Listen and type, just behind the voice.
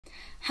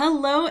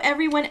Hello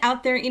everyone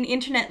out there in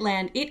internet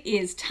land. It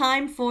is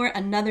time for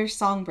another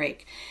song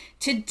break.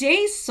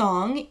 Today's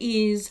song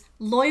is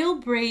Loyal,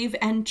 Brave,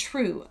 and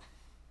True,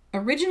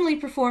 originally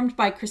performed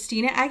by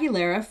Christina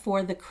Aguilera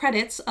for the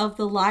credits of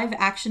the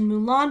live-action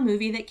Milan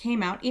movie that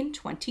came out in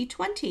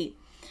 2020.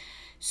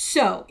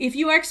 So, if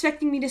you are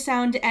expecting me to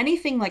sound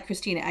anything like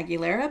Christina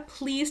Aguilera,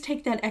 please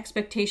take that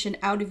expectation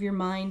out of your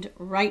mind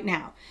right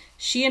now.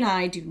 She and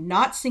I do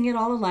not sing it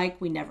all alike.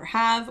 We never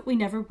have. We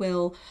never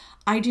will.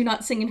 I do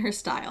not sing in her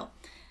style.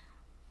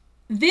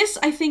 This,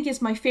 I think,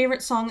 is my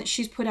favorite song that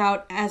she's put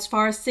out as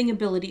far as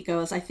singability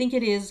goes. I think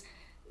it is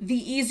the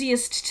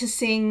easiest to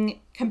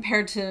sing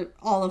compared to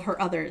all of her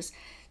others.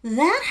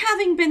 That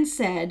having been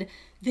said,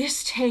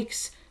 this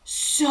takes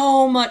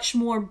so much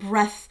more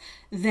breath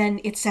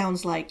than it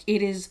sounds like.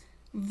 It is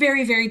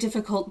very, very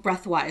difficult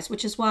breath-wise,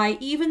 which is why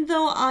even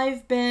though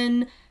I've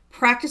been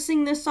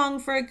practicing this song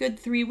for a good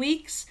 3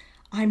 weeks,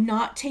 I'm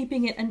not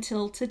taping it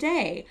until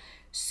today.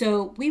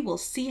 So we will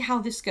see how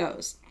this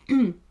goes.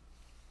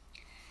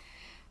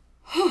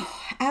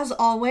 As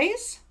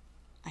always,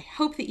 I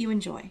hope that you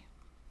enjoy.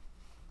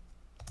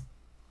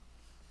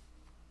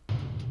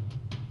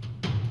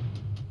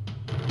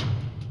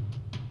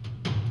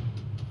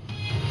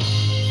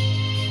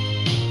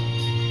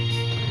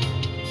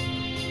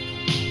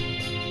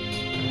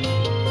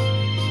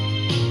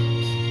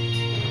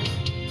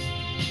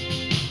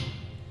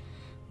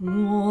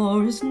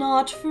 War is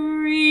not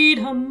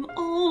freedom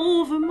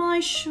over my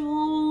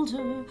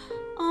shoulder.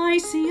 I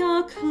see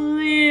a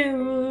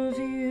clearer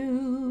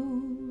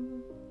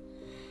view.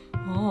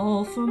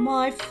 All for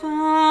my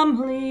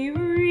family,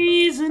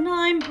 reason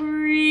I'm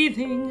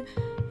breathing,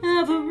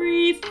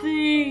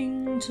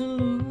 everything to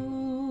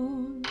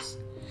lose.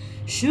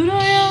 Should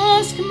I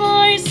ask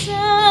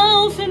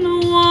myself in the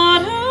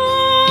water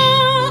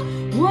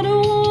what a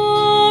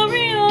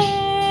warrior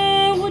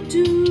would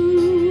do?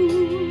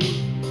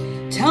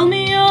 Tell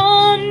me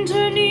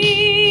underneath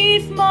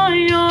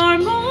my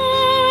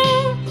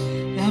armor,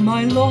 am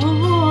I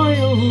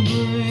loyal,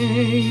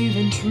 brave,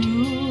 and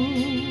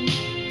true?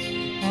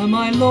 Am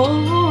I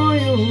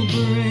loyal,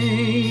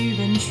 brave,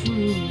 and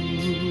true?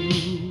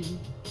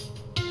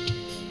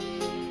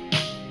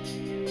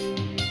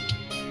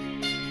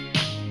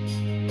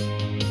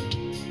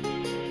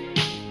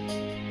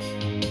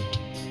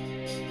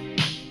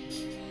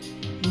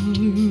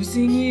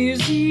 Losing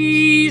is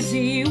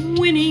easy,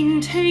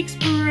 winning takes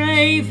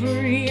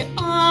bravery.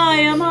 I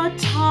am a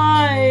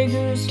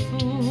tiger's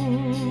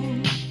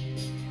fool.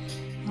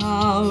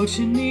 Out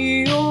in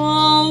the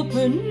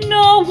open,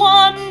 no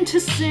one to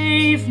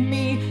save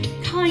me.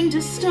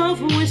 Kindest of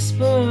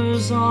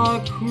whispers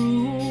are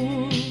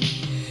cruel.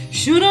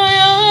 Should I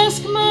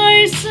ask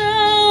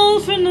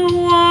myself in the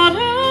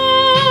water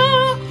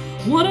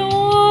what a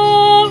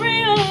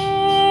warrior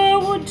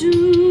would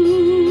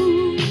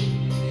do?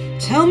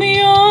 Tell me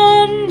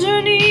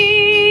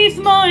underneath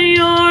my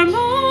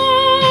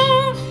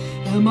armor,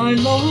 am I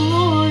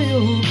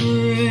loyal,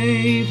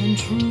 brave, and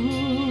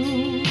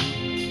true?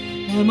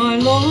 Am I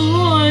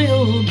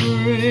loyal,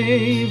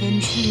 brave,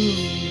 and true?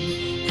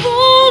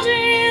 Cold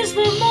is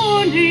the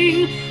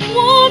morning,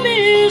 warm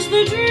is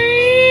the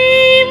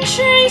dream,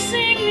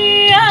 chasing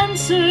the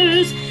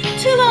answers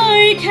till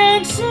I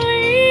can't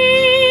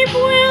sleep.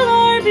 Will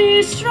I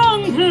be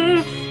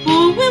stronger,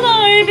 or will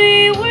I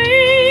be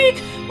weak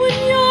when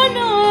you're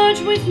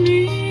not with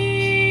me?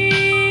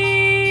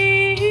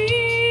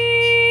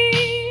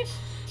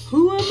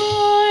 Who am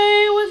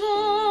I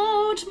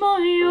without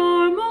my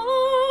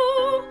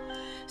armor,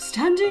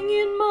 standing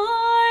in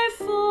my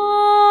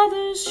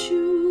Father's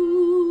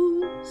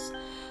shoes?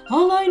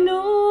 All I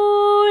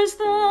know is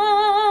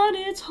that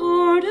it's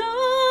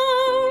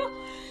harder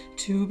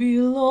to be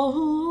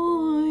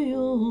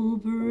loyal,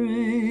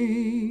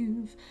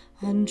 brave,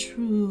 and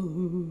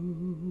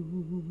true.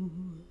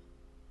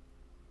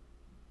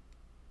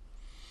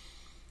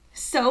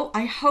 So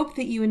I hope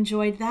that you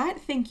enjoyed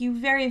that. Thank you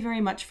very, very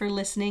much for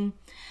listening.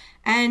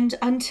 And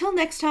until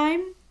next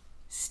time,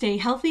 stay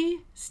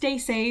healthy, stay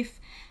safe,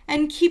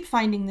 and keep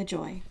finding the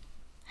joy.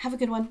 Have a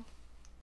good one.